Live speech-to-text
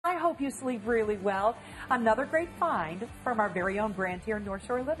hope you sleep really well. Another great find from our very own brand here in North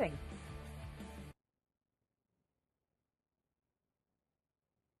Shore Living.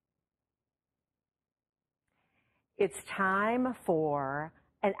 It's time for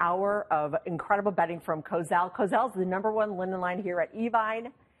an hour of incredible bedding from Cozelle. Cozelle is the #1 linen line here at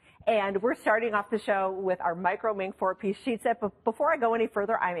Evine. And we're starting off the show with our Micromink 4-piece sheet set. But before I go any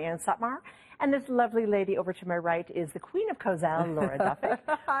further, I'm Ann Sutmar. And this lovely lady over to my right is the queen of Cozelle, Laura Duffick.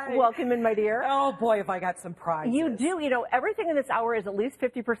 Hi. Welcome in, my dear. Oh, boy, have I got some prizes. You do. You know, everything in this hour is at least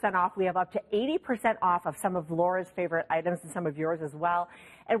 50% off. We have up to 80% off of some of Laura's favorite items and some of yours as well.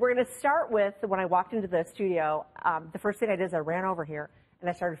 And we're going to start with, when I walked into the studio, the first thing I did is I ran over here and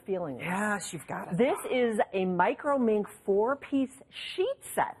I started feeling it. Yes, you've got it. This is a Micromink 4-piece sheet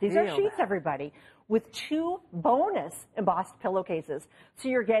set. These are sheets, everybody, with 2 bonus embossed pillowcases. So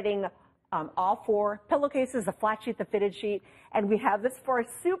you're getting all 4 pillowcases, the flat sheet, the fitted sheet, and we have this for a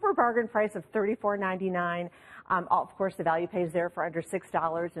super bargain price of $34.99. Of course, the value pays there for under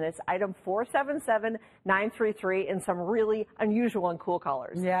 $6, and it's item 477933 in some really unusual and cool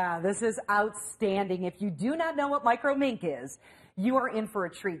colors. Yeah, this is outstanding. If you do not know what Micromink is, you are in for a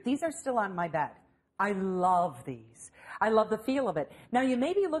treat. These are still on my bed. I love these. I love the feel of it. Now, you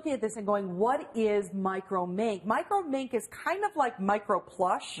may be looking at this and going, what is Micromink? Micromink is kind of like micro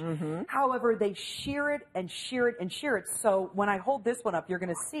plush. However, they shear it and shear it and shear it. So when I hold this one up, you're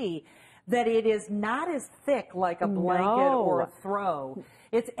going to see that it is not as thick like a blanket or a throw.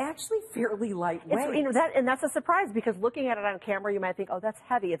 It's actually fairly lightweight. You know, that's a surprise, because looking at it on camera, you might think, oh, that's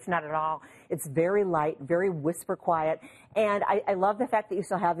heavy. It's not at all. It's very light, very whisper quiet. And I love the fact that you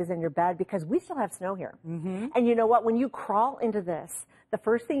still have these in your bed, because we still have snow here. And you know what? When you crawl into this, the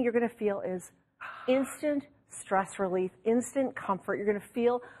first thing you're going to feel is instant stress relief, instant comfort. You're going to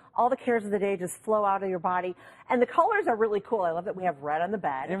feel all the cares of the day just flow out of your body. And the colors are really cool. I love that we have red on the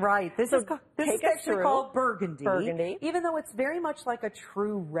bed. Right. This is actually called burgundy. Burgundy. Even though it's very much like a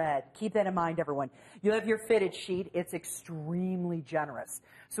true red. Keep that in mind, everyone. You have your fitted sheet. It's extremely generous.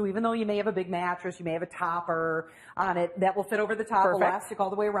 So even though you may have a big mattress, you may have a topper on it that will fit over the top, elastic all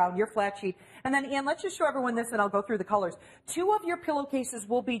the way around, your flat sheet. And then, Ann, let's just show everyone this, and I'll go through the colors. 2 of your pillowcases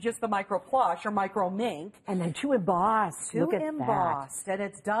will be just the micro plush or Micromink. And then 2 embossed. 2 Look at embossed. that.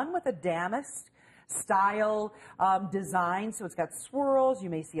 And it's done with a damask style design. So it's got swirls. You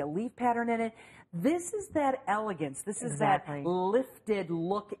may see a leaf pattern in it. This is that elegance. This is that lifted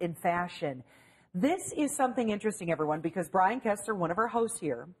look in fashion. This is something interesting, everyone, because Brian Kester, one of our hosts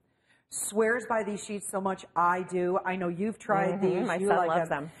here, swears by these sheets so much. I do. I know you've tried these. My son loves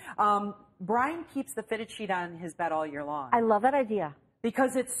them. Brian keeps the fitted sheet on his bed all year long. I love that idea.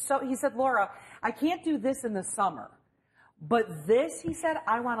 Because it's so, he said, Laura, I can't do this in the summer. But this, he said,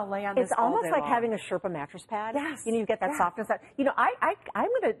 I want to lay on this all day long. It's almost like having a Sherpa mattress pad. Yes. You know, you get that softness. You know, I'm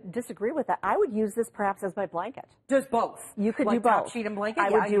going to disagree with that. I would use this perhaps as my blanket. Just both. You could like do both. Top sheet and blanket?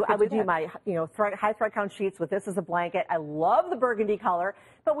 I would do my, you know, high thread count sheets with this as a blanket. I love the burgundy color.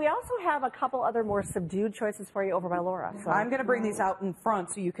 But we also have a couple other more subdued choices for you over by Laura. So I'm going to bring these out in front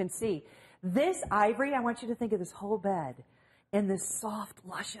so you can see. This ivory, I want you to think of this whole bed in this soft,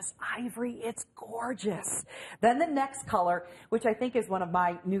 luscious ivory. It's gorgeous. Then the next color, which I think is one of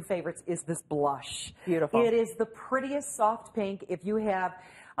my new favorites, is this blush. Beautiful. It is the prettiest soft pink. If you have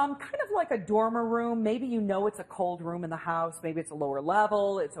kind of like a dormer room, maybe you know it's a cold room in the house, maybe it's a lower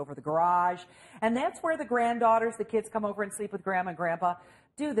level, it's over the garage, and that's where the granddaughters, the kids come over and sleep with grandma and grandpa.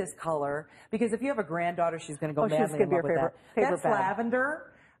 Do this color, because if you have a granddaughter, she's going to go madly in love with that. That's lavender.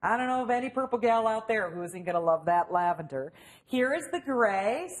 I don't know of any purple gal out there who isn't going to love that lavender. Here is the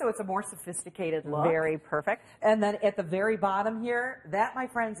gray, so it's a more sophisticated look. Very perfect. And then at the very bottom here, that, my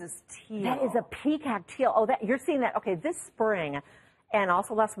friends, is teal. That is a peacock teal. Oh, you're seeing that. Okay, this spring and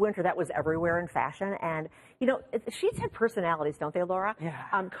also last winter, that was everywhere in fashion. And, you know, sheets have personalities, don't they, Laura?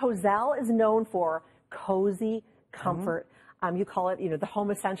 Yeah. Cozelle is known for cozy comfort. You call it, you know, the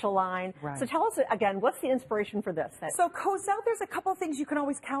home essential line. Right. So tell us again, what's the inspiration for this? So Cozelle, there's a couple of things you can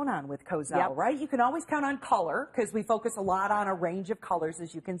always count on with Cozelle, right? You can always count on color, because we focus a lot on a range of colors,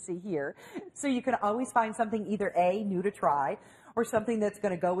 as you can see here. So you can always find something either A, new to try, or something that's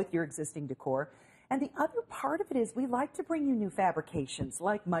going to go with your existing decor. And the other part of it is we like to bring you new fabrications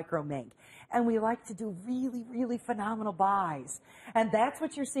like Micromink. And we like to do really, really phenomenal buys. And that's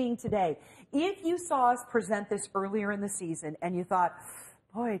what you're seeing today. If you saw us present this earlier in the season and you thought,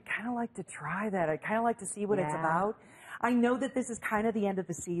 boy, I'd kind of like to try that. I'd kind of like to see what it's about. I know that this is kind of the end of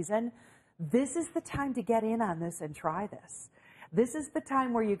the season. This is the time to get in on this and try this. This is the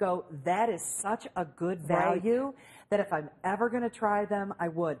time where you go, that is such a good value that if I'm ever going to try them, I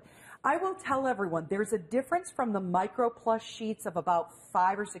would. I will tell everyone there's a difference from the Micro Plush sheets of about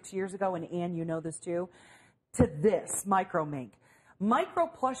 5 or 6 years ago, and Ann, you know this too, to this Micromink. Micro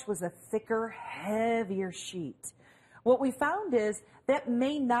Plush was a thicker, heavier sheet. What we found is that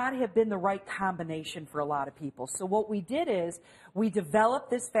may not have been the right combination for a lot of people. So what we did is we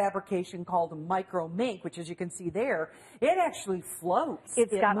developed this fabrication called Micromink, which as you can see there, it actually floats.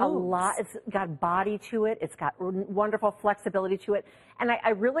 It's got a lot, it's got body to it. It's got wonderful flexibility to it. And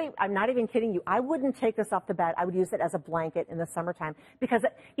I'm not even kidding you. I wouldn't take this off the bed. I would use it as a blanket in the summertime because,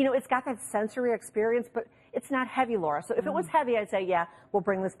 you know, it's got that sensory experience, but it's not heavy, Laura. So if it was heavy, I'd say, yeah, we'll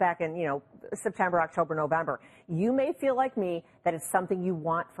bring this back in, you know, September, October, November. You may feel like me that it's something you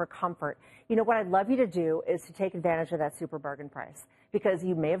want for comfort. You know, what I'd love you to do is to take advantage of that super bargain price because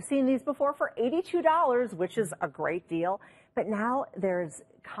you may have seen these before for $82, which is a great deal. But now there's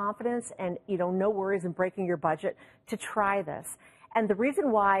confidence and, you know, no worries in breaking your budget to try this. And the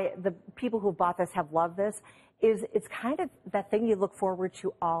reason why the people who bought this have loved this is it's kind of that thing you look forward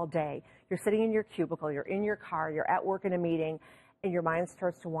to all day. You're sitting in your cubicle, you're in your car, you're at work in a meeting, and your mind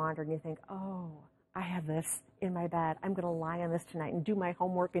starts to wander and you think, oh, I have this in my bed. I'm going to lie on this tonight and do my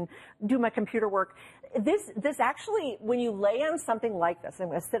homework and do my computer work. This actually, when you lay on something like this, I'm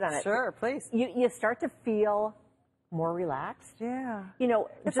going to sit on it. Sure, please. You start to feel more relaxed. Yeah. You know,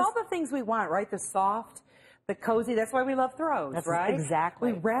 it's all the things we want, right? The soft, the cozy. That's why we love throws, right?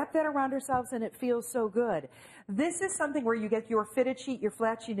 Exactly. We wrap that around ourselves and it feels so good. This is something where you get your fitted sheet, your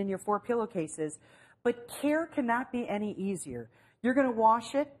flat sheet, and your 4 pillowcases, but care cannot be any easier. You're going to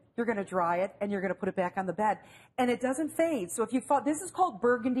wash it, you're going to dry it, and you're going to put it back on the bed. And it doesn't fade. So if you thought, this is called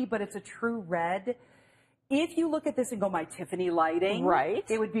burgundy, but it's a true red. If you look at this and go, my Tiffany lighting, right,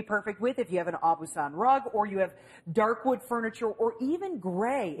 it would be perfect with if you have an Abusan rug or you have dark wood furniture or even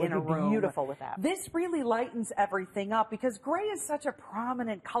gray in a room. Beautiful with that. This really lightens everything up because gray is such a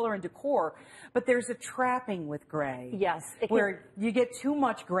prominent color in decor, but there's a trapping with gray. Yes. Where you get too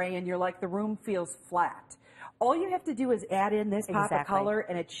much gray and you're like, the room feels flat. All you have to do is add in this pop of color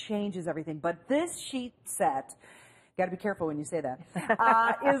and it changes everything. But this sheet set, got to be careful when you say that,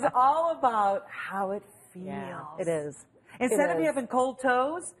 is all about how it feels. Yeah, it is. Instead of having cold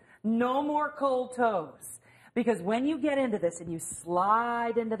toes, no more cold toes. Because when you get into this and you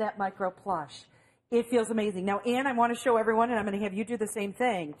slide into that Micro Plush, it feels amazing. Now, Ann, I want to show everyone, and I'm going to have you do the same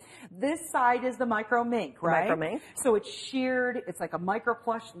thing. This side is the Micromink, right? Micromink. So it's sheared. It's like a Micro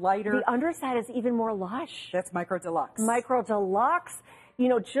Plush lighter. The underside is even more lush. That's Micro Deluxe. Micro Deluxe. You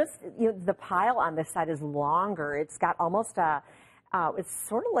know, the pile on this side is longer. It's got almost it's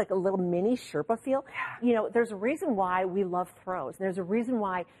sort of like a little mini Sherpa feel. You know, there's a reason why we love throws. There's a reason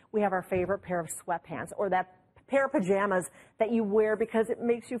why we have our favorite pair of sweatpants or that pair of pajamas that you wear because it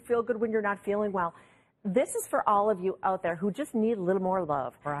makes you feel good when you're not feeling well. This is for all of you out there who just need a little more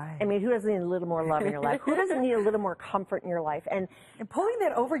love. Right. I mean, who doesn't need a little more love in your life? Who doesn't need a little more comfort in your life? And pulling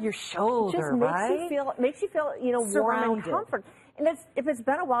that over your shoulder, just makes you feel, you know, warm and comfort. And if it's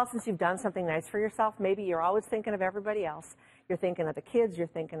been a while since you've done something nice for yourself, maybe you're always thinking of everybody else. You're thinking of the kids. You're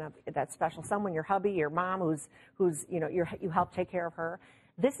thinking of that special someone, your hubby, your mom, who's you know, you help take care of her.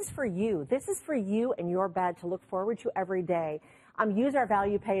 This is for you. This is for you and your bed to look forward to every day. Use our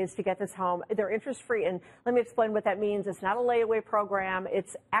value pays to get this home. They're interest-free, and let me explain what that means. It's not a layaway program.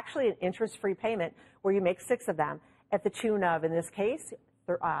 It's actually an interest-free payment where you make 6 of them at the tune of, in this case,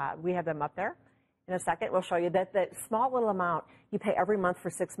 we have them up there. In a second, we'll show you that small little amount you pay every month for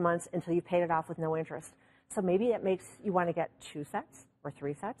 6 months until you've paid it off with no interest. So maybe it makes you want to get 2 sets or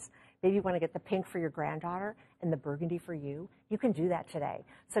 3 sets. Maybe you want to get the pink for your granddaughter and the burgundy for you. You can do that today.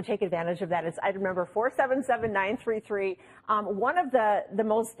 So take advantage of that. I remember 477933. One of the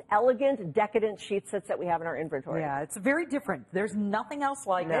most elegant, decadent sheet sets that we have in our inventory. Yeah, it's very different. There's nothing else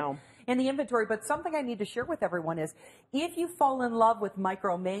like it in the inventory. But something I need to share with everyone is if you fall in love with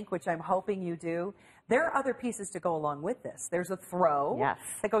Micromink, which I'm hoping you do, there are other pieces to go along with this. There's a throw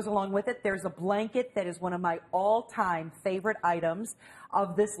that goes along with it. There's a blanket that is one of my all-time favorite items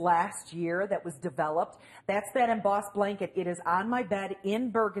of this last year that was developed. That's that embossed blanket. It is on my bed in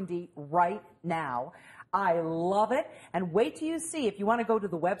burgundy right now. I love it. And wait till you see, if you want to go to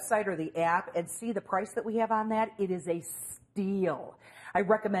the website or the app and see the price that we have on that, it is a steal. I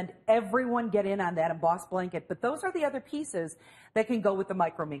recommend everyone get in on that embossed blanket. But those are the other pieces that can go with the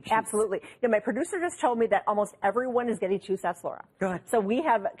Micromink sheets. Absolutely. You know, my producer just told me that almost everyone is getting 2 sets, Laura. Good. So we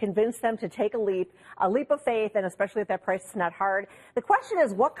have convinced them to take a leap of faith, and especially at that price, it's not hard. The question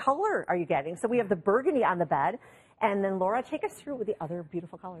is, what color are you getting? So we have the burgundy on the bed, And then Laura, take us through with the other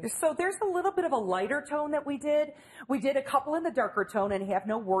beautiful colors. So there's a little bit of a lighter tone that we did. We did a couple in the darker tone, and have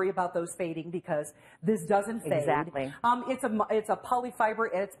no worry about those fading because this doesn't fade. Exactly. It's a polyfiber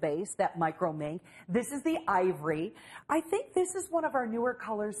at its base, that Micromink. This is the ivory. I think this is one of our newer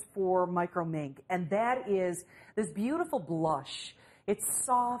colors for Micromink, and that is this beautiful blush. It's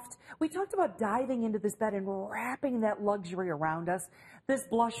soft. We talked about diving into this bed and wrapping that luxury around us. This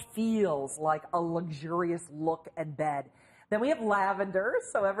blush feels like a luxurious look and bed. Then we have lavender,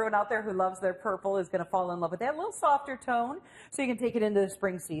 so everyone out there who loves their purple is going to fall in love with that. A little softer tone, so you can take it into the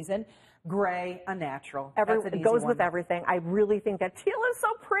spring season. Gray, a natural. It goes with everything. I really think that teal is so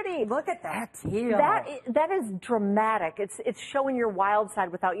pretty. Look at that teal. That is dramatic. It's showing your wild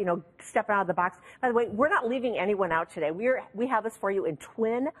side without, stepping out of the box. By the way, we're not leaving anyone out today. We have this for you in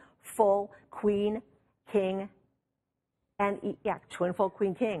twin, full, queen, king, and twin, full,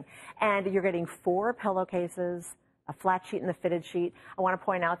 queen, king. And you're getting 4 pillowcases, a flat sheet and the fitted sheet. I want to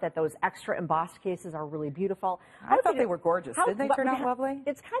point out that those extra embossed cases are really beautiful. I thought they were gorgeous. Didn't they turn out lovely?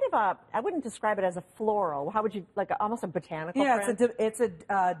 It's kind of I wouldn't describe it as a floral. How would you, almost a botanical print? It's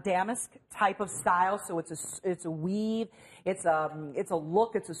a damask type of style, so it's a weave, it's a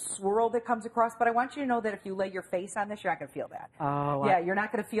look, it's a swirl that comes across, but I want you to know that if you lay your face on this, you're not going to feel that. Oh. Yeah, you're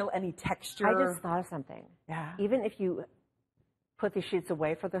not going to feel any texture. I just thought of something. Yeah. Even if you put these sheets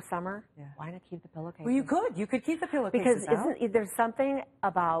away for the summer, why not keep the pillowcases? Well, you could keep the pillowcases because there's something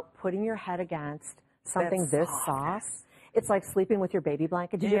about putting your head against something this soft. It's like sleeping with your baby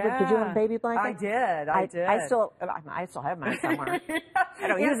blanket. Did you have a baby blanket? I did. I did. I still have mine somewhere. I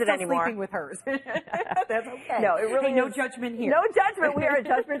don't use it anymore. Sleeping with hers. That's okay. No, it really no judgment here. No judgment. We are a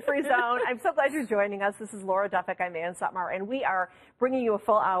judgment-free zone. I'm so glad you're joining us. This is Laura Duffick. I'm Ann Sutmar, and we are bringing you a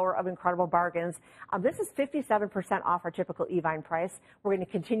full hour of incredible bargains. This is 57% off our typical Evine price. We're going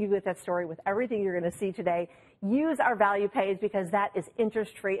to continue with that story with everything you're going to see today. Use our value pays because that is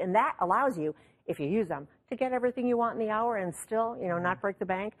interest-free, and that allows you, if you use them, to get everything you want in the hour and still, not break the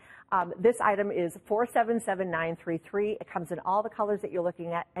bank. This item is $477,933. It comes in all the colors that you're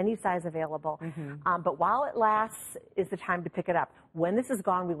looking at, any size available. But while it lasts is the time to pick it up. When this is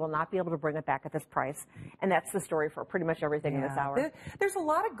gone, we will not be able to bring it back at this price. And that's the story for pretty much everything in this hour. There's a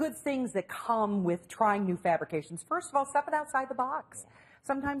lot of good things that come with trying new fabrications. First of all, stepping outside the box.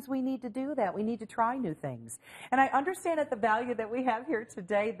 Sometimes we need to do that. We need to try new things. And I understand at the value that we have here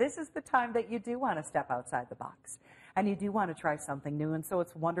today, this is the time that you do want to step outside the box. And you do want to try something new. And so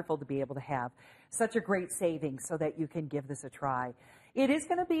it's wonderful to be able to have such a great savings so that you can give this a try. It is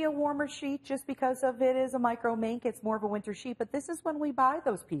going to be a warmer sheet just because of it is a Micromink. It's more of a winter sheet. But this is when we buy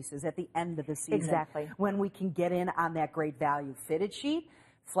those pieces at the end of the season. Exactly. When we can get in on that great value. Fitted sheet,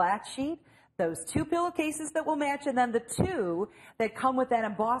 flat sheet, those 2 pillowcases that will match, and then the 2 that come with that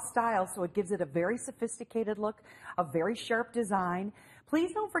embossed style, so it gives it a very sophisticated look, a very sharp design.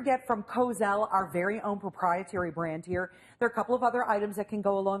 Please don't forget from Cozelle, our very own proprietary brand here, there are a couple of other items that can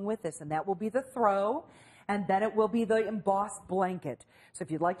go along with this, and that will be the throw, and then it will be the embossed blanket. So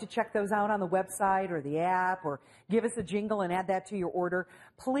if you'd like to check those out on the website or the app or give us a jingle and add that to your order,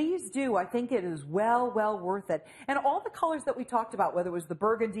 please do. I think it is well worth it. And all the colors that we talked about, whether it was the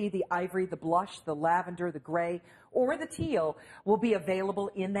burgundy, the ivory, the blush, the lavender, the gray, or the teal, will be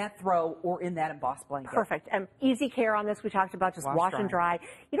available in that throw or in that embossed blanket. Perfect. And easy care on this. We talked about just wash and dry.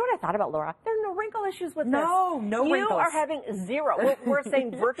 You know what I thought about, Laura? There are no wrinkle issues with this. No wrinkles. You are having 0. We're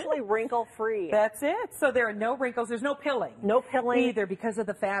saying virtually wrinkle-free. That's it. So there are no wrinkles. There's no pilling. No pilling. Either because of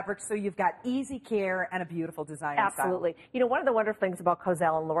the fabric. So you've got easy care and a beautiful design. Absolutely. Style. One of the wonderful things about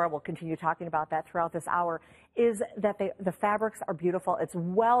Cozelle, and Laura will continue talking about that throughout this hour, is that the fabrics are beautiful. It's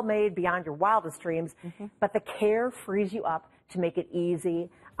well made beyond your wildest dreams, but the care frees you up to make it easy.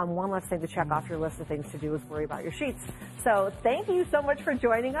 One less thing to check off your list of things to do is worry about your sheets. So thank you so much for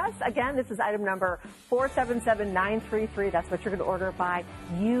joining us. Again, this is item number 477933. That's what you're going to order it by.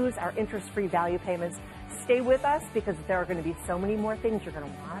 Use our interest-free value payments. Stay with us because there are going to be so many more things you're going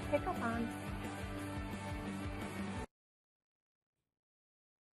to want to pick up on.